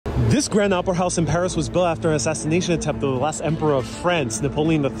This Grand Opera House in Paris was built after an assassination attempt of the last emperor of France,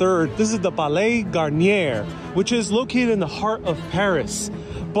 Napoleon III. This is the Palais Garnier, which is located in the heart of Paris.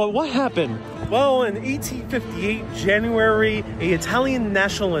 But what happened? Well, in 1858, January, an Italian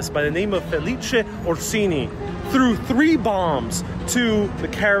nationalist by the name of Felice Orsini threw 3 bombs to the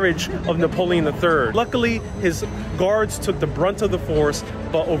carriage of Napoleon III. Luckily, his guards took the brunt of the force,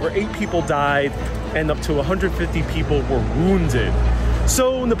 but over 8 people died and up to 150 people were wounded.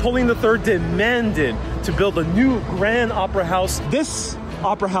 So Napoleon III demanded to build a new Grand Opera House. This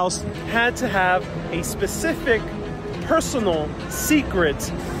opera house had to have a specific personal secret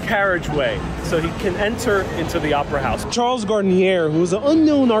carriageway so he can enter into the opera house. Charles Garnier, who was an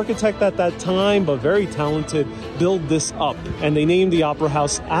unknown architect at that time but very talented, built this up, and they named the opera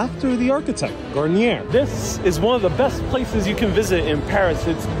house after the architect, Garnier. This is one of the best places you can visit in Paris.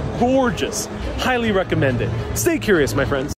 It's gorgeous. Highly recommended. Stay curious, my friends.